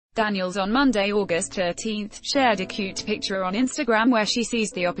Daniels on Monday, August 13th, shared a cute picture on Instagram where she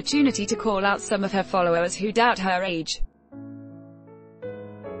seized the opportunity to call out some of her followers who doubt her age.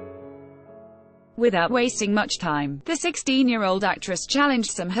 Without wasting much time, the 16-year-old actress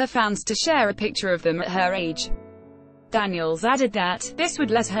challenged some of her fans to share a picture of them at her age. Daniels added that this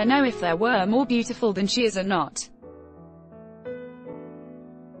would let her know if they were more beautiful than she is or not.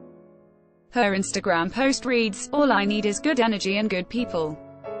 Her Instagram post reads, "All I need is good energy and good people.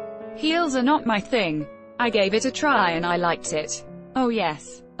 Heels are not my thing. I gave it a try and I liked it. Oh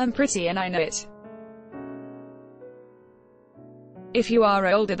yes, I'm pretty and I know it. If you are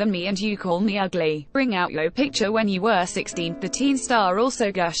older than me and you call me ugly, bring out your picture when you were 16. The teen star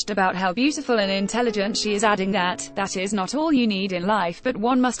also gushed about how beautiful and intelligent she is, adding that is not all you need in life, but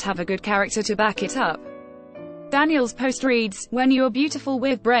one must have a good character to back it up. Daniels' post reads, "When you're beautiful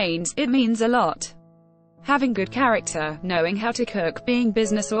with brains, it means a lot. Having good character, knowing how to cook, being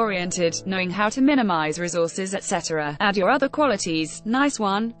business-oriented, knowing how to minimize resources, etc. Add your other qualities. Nice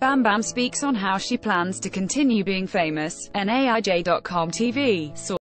one." Bam Bam speaks on how she plans to continue being famous. NAIJ.com TV.